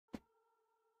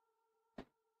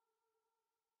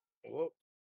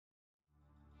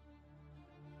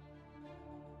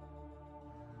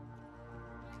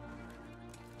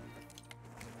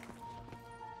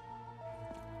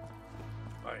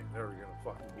Never gonna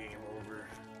fucking game over.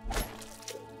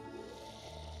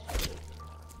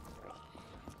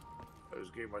 I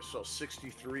just gave myself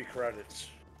 63 credits.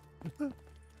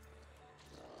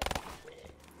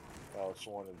 Oh, it's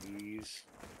one of these.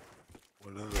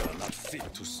 You are not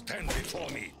fit to stand before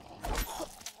me.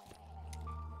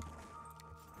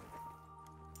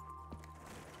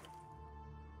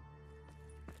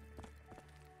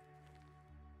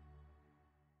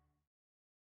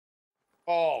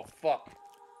 Oh, fuck.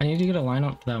 I need to get a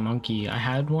lineup for that monkey. I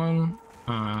had one,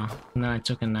 and then I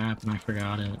took a nap and I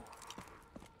forgot it.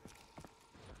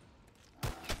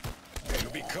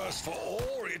 You'll be cursed for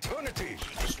all eternity.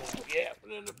 This won't be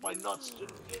happening if my nuts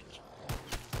didn't get.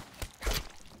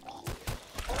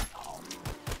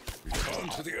 Return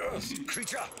to the earth,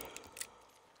 creature.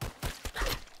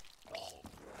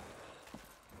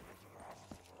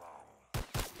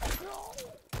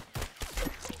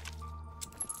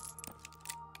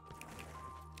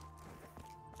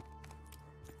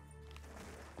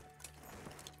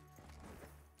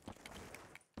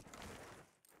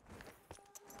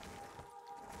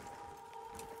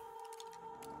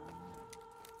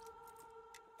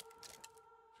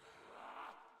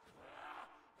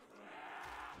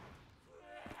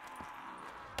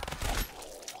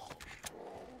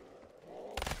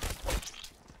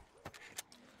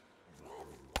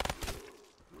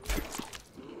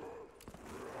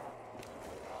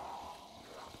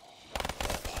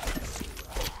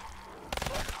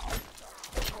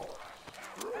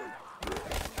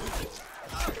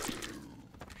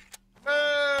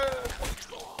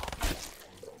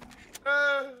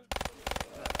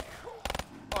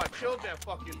 Killed that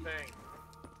fucking thing.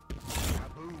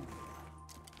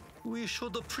 We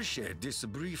should appreciate this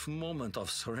brief moment of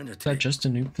serenity. Is that just a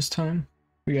nuke this time?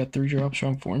 We got 3 drops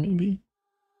wrong 4 maybe?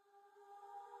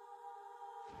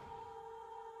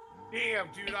 Damn,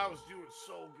 dude, I was doing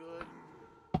so good.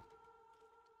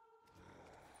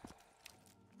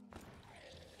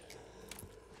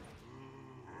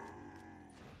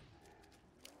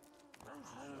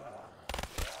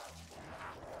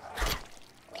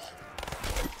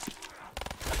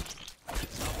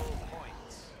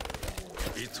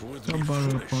 It would be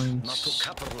foolish not to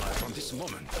capitalize on this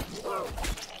moment.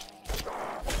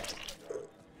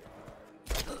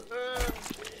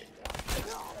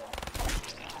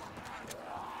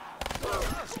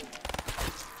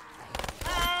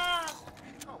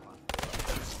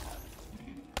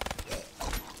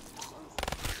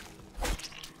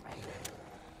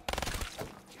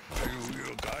 I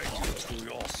will guide you to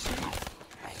your seat.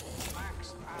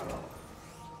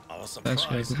 That's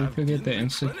good. Did we forget the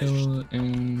insta kill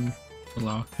in the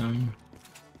lockdown?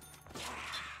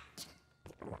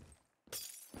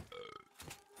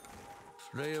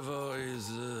 Flavor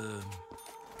is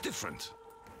different.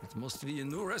 It must be a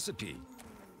new recipe.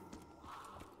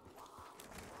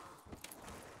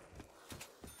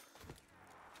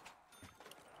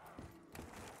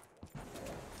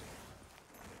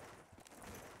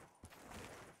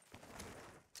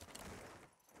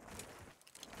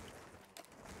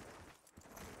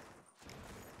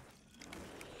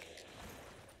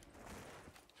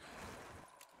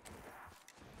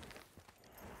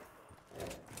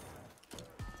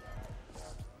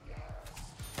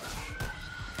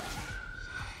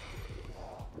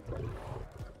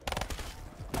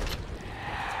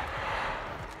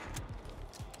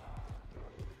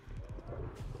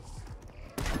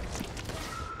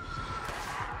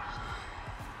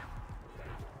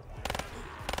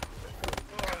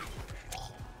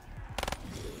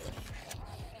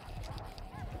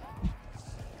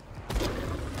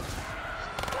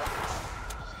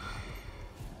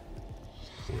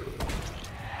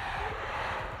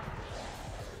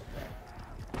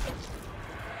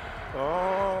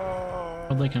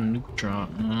 I'd like a nuke drop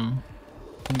now.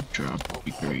 Nuke drop would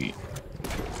be great.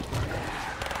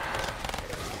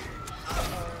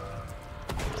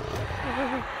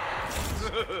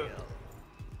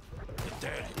 The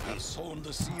dead have sown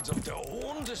the seeds of their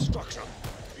own destruction.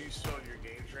 Do you still in your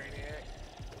game training act?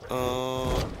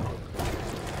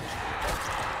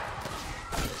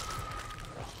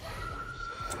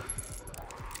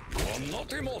 You are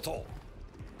not immortal.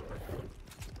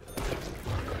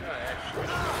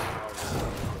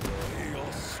 May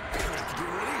your spirit be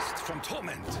released from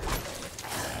torment.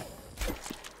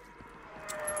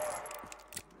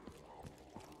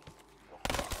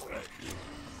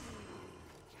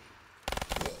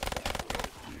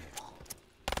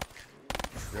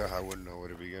 Yeah, I wouldn't know where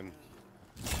to begin.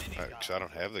 Because I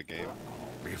don't have the game.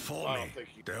 Before me,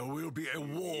 there will be a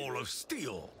wall of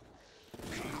steel.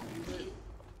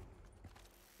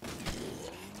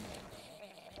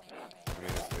 I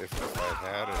mean, if I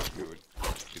had it, it would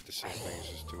be the same thing as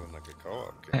just doing like a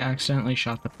co-op I game. accidentally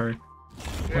shot the perk.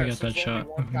 Yeah, I got that since shot. only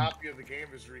one copy of the game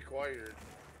is required.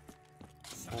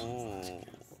 Oh.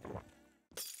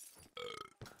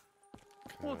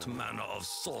 What manner of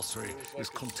sorcery is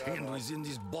contained within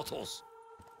these bottles?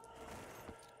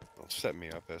 Don't set me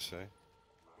up, SA.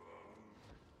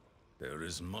 There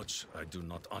is much I do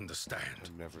not understand,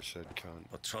 I never said cunt.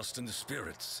 but trust in the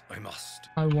spirits I must.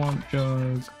 I want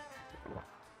jug.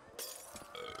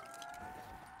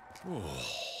 Oh,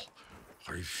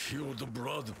 I feel the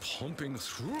blood pumping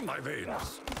through my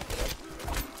veins.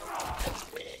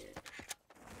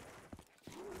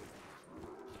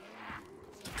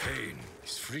 The pain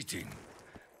is fleeting.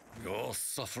 Your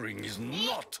suffering is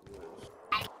not.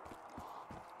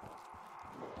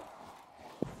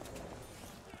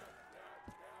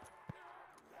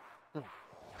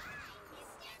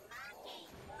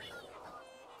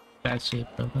 That's it,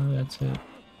 brother. That's it.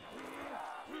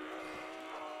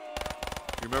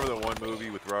 You remember that one movie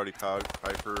with Roddy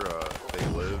Piper, They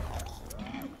Live?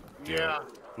 Yeah.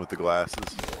 With the glasses?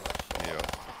 Yeah.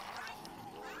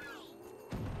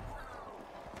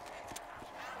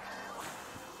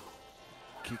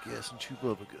 Kick ass and chew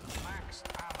bubble gum.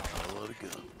 I love to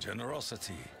go.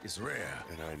 Generosity is rare.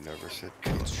 And I never said It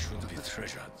cunt. should be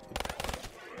treasured.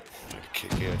 I'd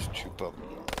kick ass and chew bubble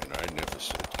gum, and I never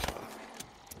said cunt.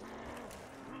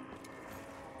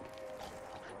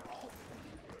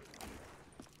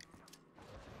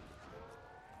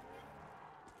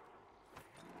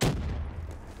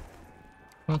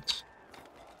 What?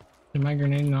 Did my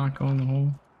grenade not go in the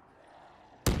hole?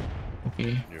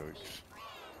 Okay. Yikes.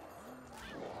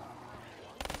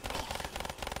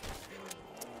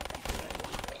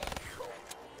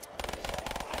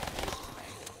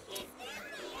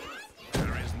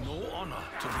 There is no honor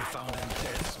to be found in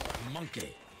death,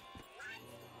 monkey.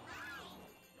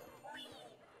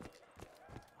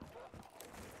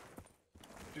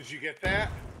 Did you get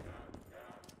that?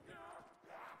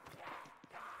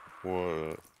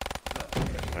 What?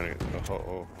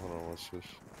 Oh, hold on, what's this?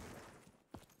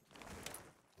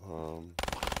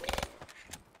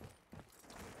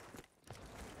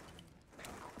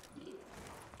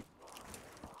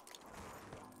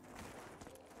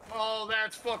 Oh,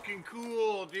 that's fucking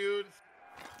cool, dude.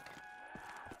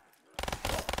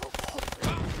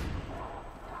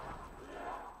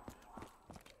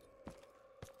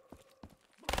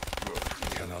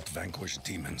 You cannot vanquish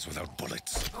demons without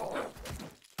bullets.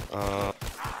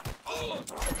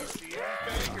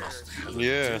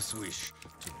 Yeah. This wish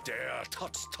to dare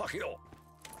touch Tokyo.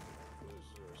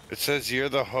 It says you're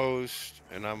the host,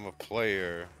 and I'm a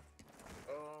player.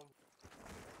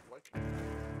 What?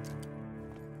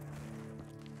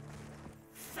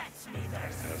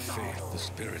 Have faith, the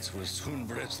spirits will soon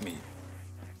bless me.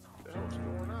 The hell's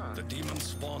going on? The demon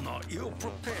spawn are ill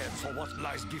prepared for what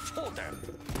lies before them.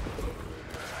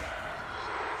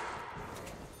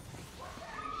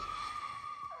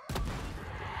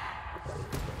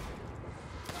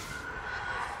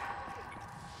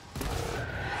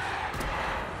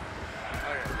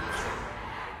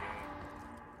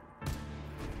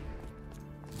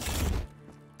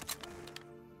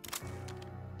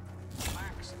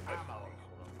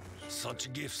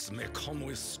 Such gifts may come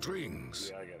with strings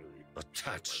Yeah, I gotta read.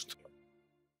 attached.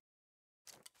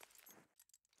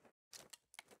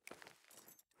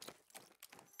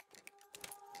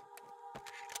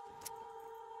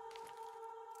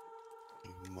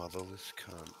 You motherless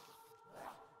cunt.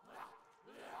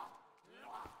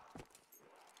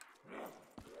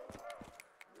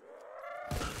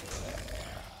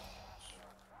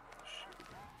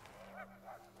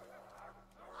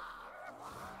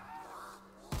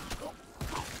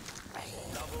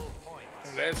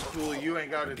 That's cool. You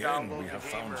ain't got to Again, download we the have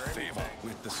game found or favor anything.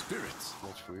 with the spirits.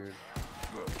 That's weird.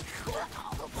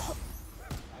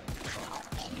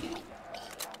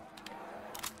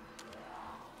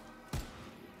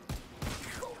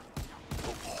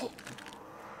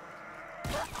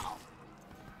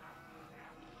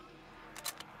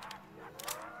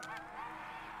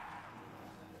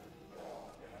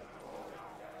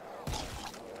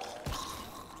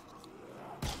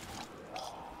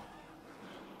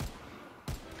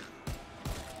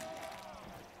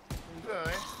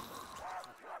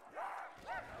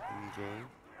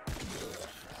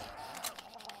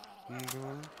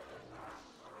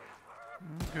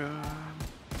 Okay.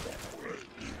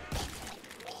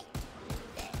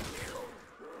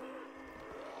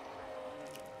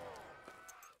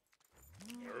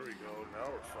 There we go. Now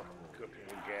we're fucking cooking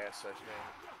with gas, I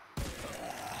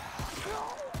think.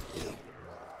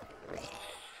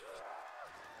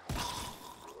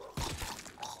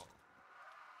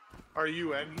 Are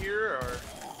you in here or?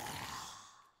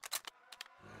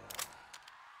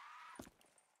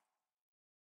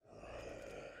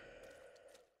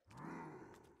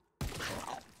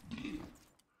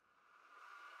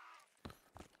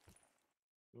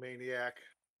 Maniac.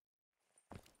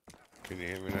 Can you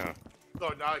hear me now?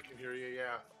 Oh, now I can hear you.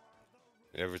 Yeah.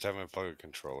 Every time I plug a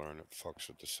controller in, it fucks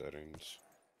with the settings.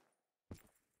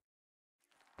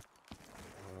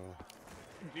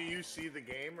 Do you see the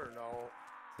game or no?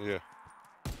 Yeah.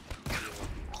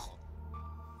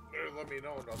 Let me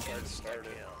know and I'll try to start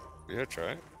it. Yeah,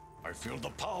 try it. I feel the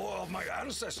power of my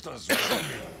ancestors within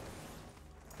me.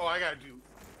 Oh, I gotta do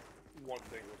one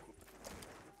thing real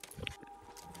quick.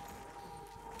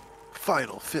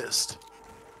 Final fist.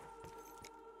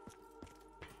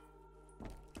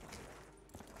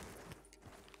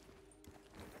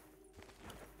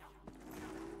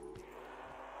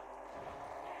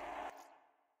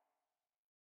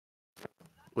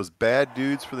 Was Bad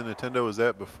Dudes for the Nintendo, was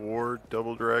that before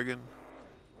Double Dragon?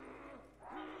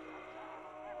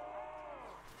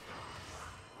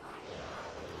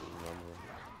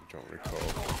 Don't recall.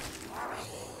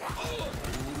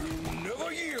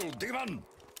 Never yield, demon!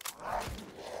 I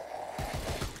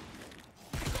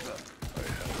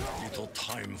have little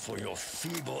time for your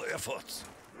feeble efforts.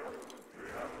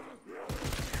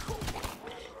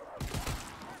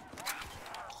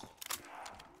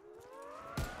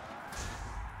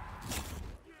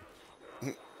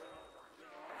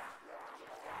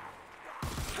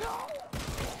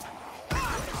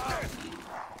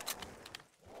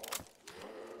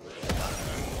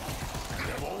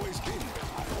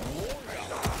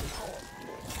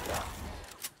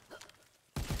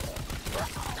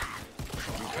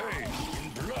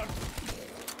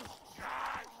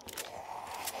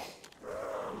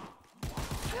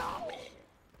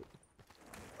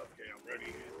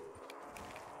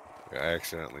 I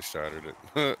accidentally started it.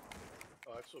 Oh,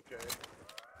 that's okay.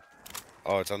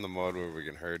 Oh, it's on the mode where we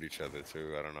can hurt each other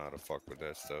too. I don't know how to fuck with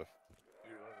that stuff.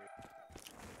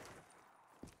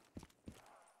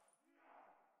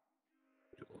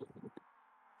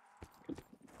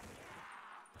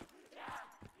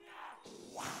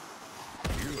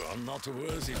 You are not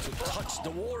worthy to touch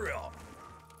the warrior.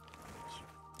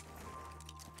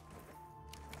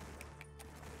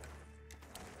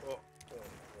 Oh, of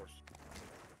course.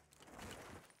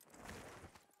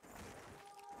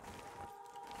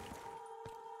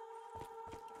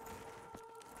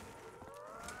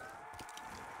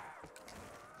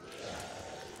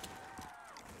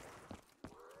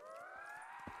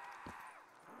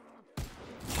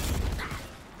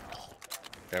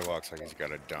 Guy walks like he's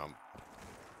got a dump.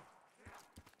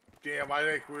 Damn,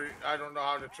 I don't know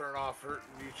how to turn off hurting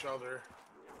each other.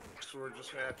 So we're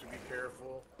just gonna have to be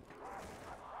careful.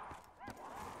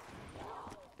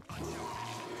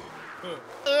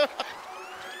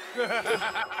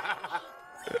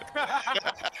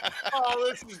 Oh,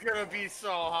 this is gonna be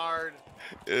so hard.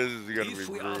 This is gonna be If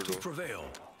we brutal. are to prevail,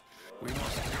 we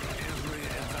must take every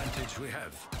advantage we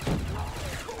have.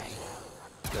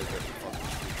 Guy's got the fucking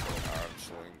control arm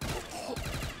swing.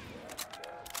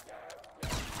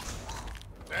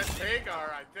 That's Hagar,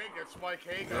 I think. It's Mike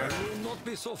Hagar. I will not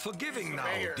be so forgiving now,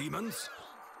 mayor. demons.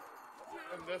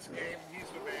 In this game, he's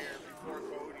the mayor before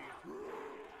Cody.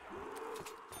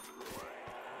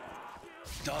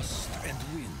 Dust and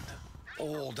wind,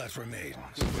 all that remains.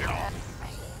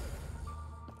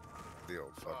 The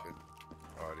old fucking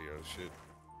audio shit.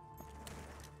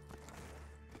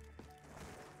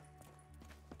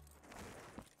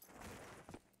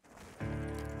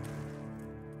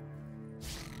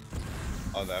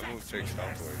 Oh, that move takes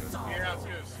health away, doesn't it? Yeah, I was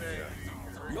gonna say.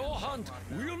 Your hunt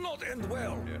will not end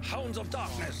well, hounds of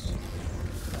darkness.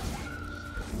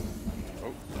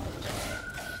 Oh.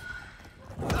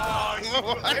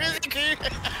 Oh, Why does it keep...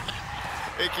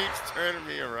 It keeps turning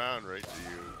me around right to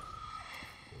you.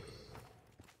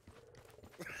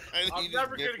 I'm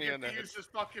never gonna get to use this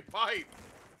fucking pipe.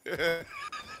 Here,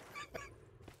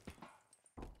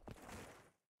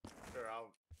 Here,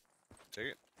 I'll... take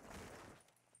it.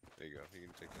 There you go. You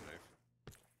can take the knife.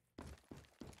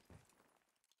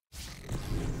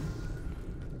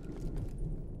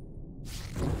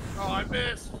 Oh, I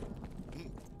missed.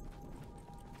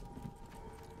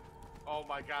 Oh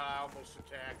my god, I almost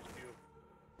attacked you.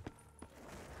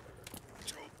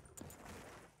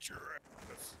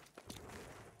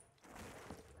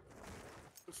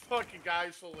 This fucking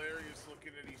guy's hilarious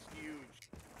looking and he's huge.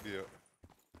 Yeah.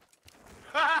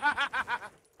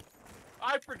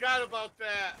 I forgot about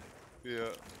that.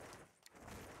 Yeah.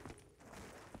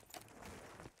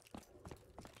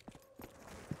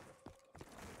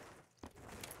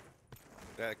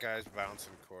 That guy's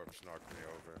bouncing corpse knocked me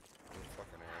over. What a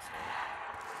fucking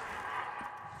asshole.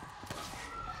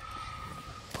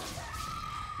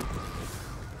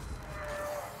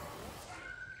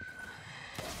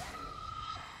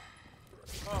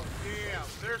 Oh, damn.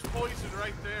 There's poison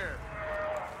right there.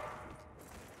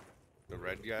 The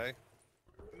red guy?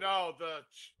 No,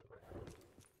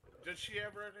 did she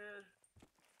have red hair?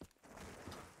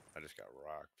 I just got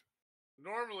rocked.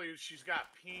 Normally she's got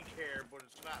pink hair, but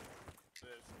it's not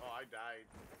this. Oh, I died.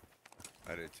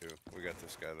 I did too. We got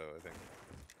this guy though, I think.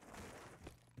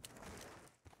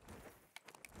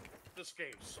 This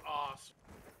game's awesome.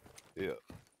 Yeah.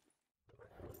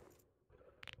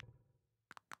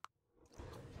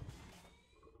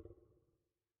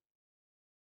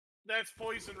 That's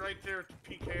poison right there with the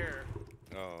pink hair.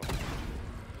 Oh.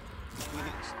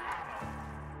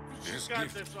 She's This got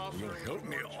gift this off will her help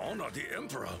me torch. honor the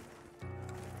Emperor.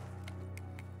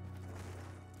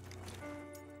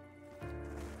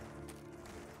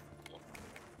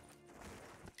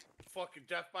 Fucking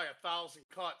death by 1,000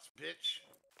 cuts, bitch.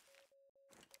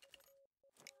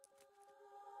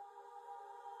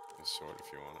 This sword if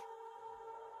you want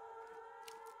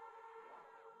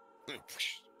it.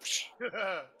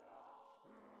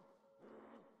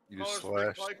 You just Oh, there's a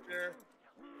big slashed. pipe there.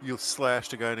 You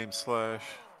slashed a guy named Slash.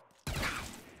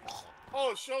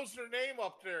 Oh, it shows their name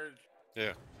up there.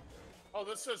 Yeah. Oh,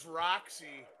 this says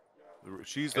Roxy.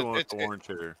 She's the one with the it- orange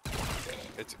hair.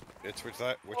 It's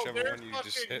whichever there's one you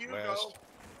just fucking hit Hugo. last.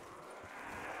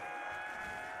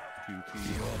 Your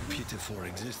pitiful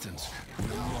existence will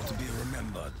not be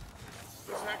remembered.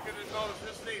 Is that gonna know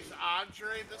his name's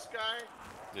Andre, this guy?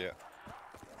 Yeah.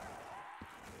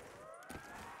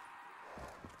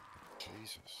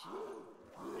 Jesus.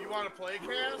 You wanna play,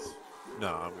 Kaz?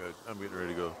 No, I'm good. I'm getting ready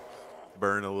to go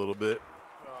burn a little bit.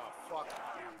 Oh, fuck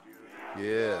you, dude.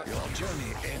 Yeah. Your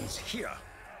journey ends here.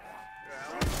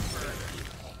 Yeah, let's burn it.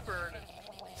 Burn it.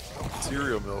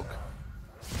 Cereal milk. Oh,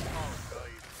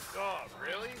 nice. Oh,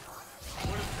 really?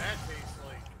 What does that taste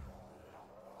like?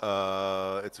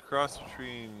 It's a cross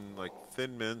between like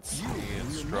Thin Mints You and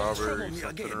will not strawberry trouble me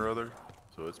something again. or other.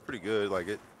 So it's pretty good. Like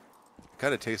it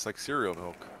kind of tastes like cereal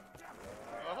milk.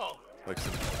 Oh, Like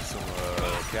some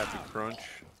Captain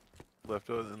Crunch left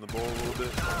in the bowl a little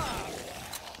bit.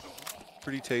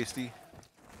 Pretty tasty.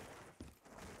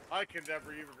 I can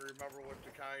never even remember what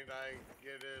the kind I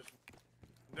get is.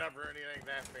 Never anything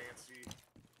that fancy.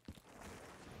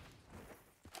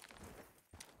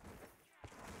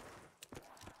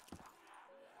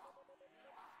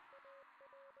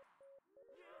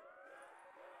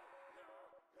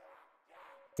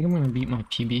 I think I'm gonna beat my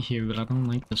PB here, but I don't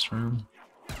like this room.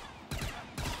 I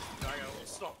got a little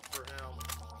something for him.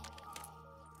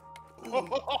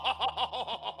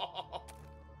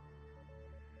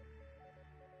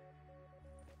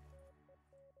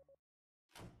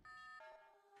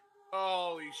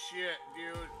 Holy shit,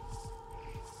 dude.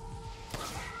 I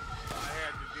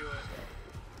had to do it.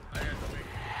 I had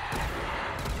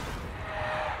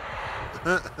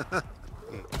to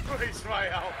make Raise my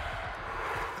health.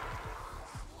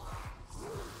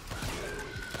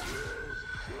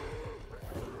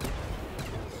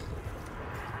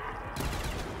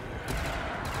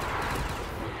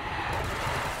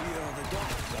 Fear the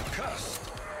gods are cursed.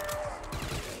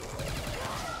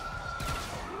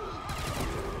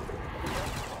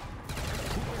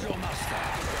 Who is your master?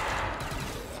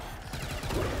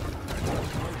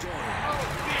 No joy.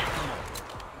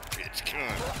 Bitch, come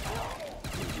on.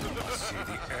 You must see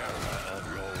the error of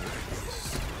your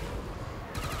ways.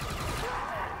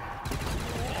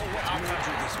 Oh, what made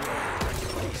you this way?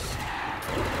 Please.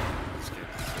 Let's get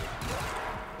this shit.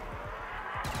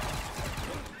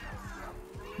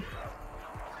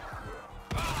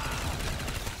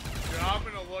 Dude, I'm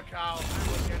gonna look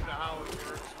into how it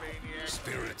works, Maniac.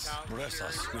 Spirits, Account bless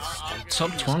us sharing. with I'll get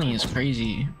Sub you- 20 is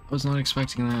crazy. I was not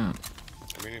expecting that.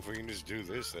 I mean, if we can just do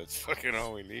this, that's fucking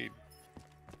all we need.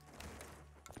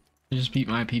 I just beat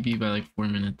my PB by like 4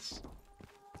 minutes.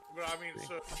 But I mean,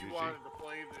 so if you GG. wanted to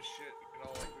play this shit,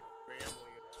 like with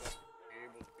family and stuff, be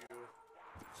able to.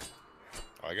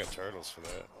 Oh, I got turtles for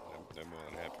that. I'm more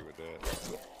than happy with that.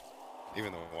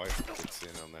 Even the wife kicks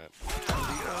in on that. To the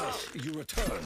earth you return.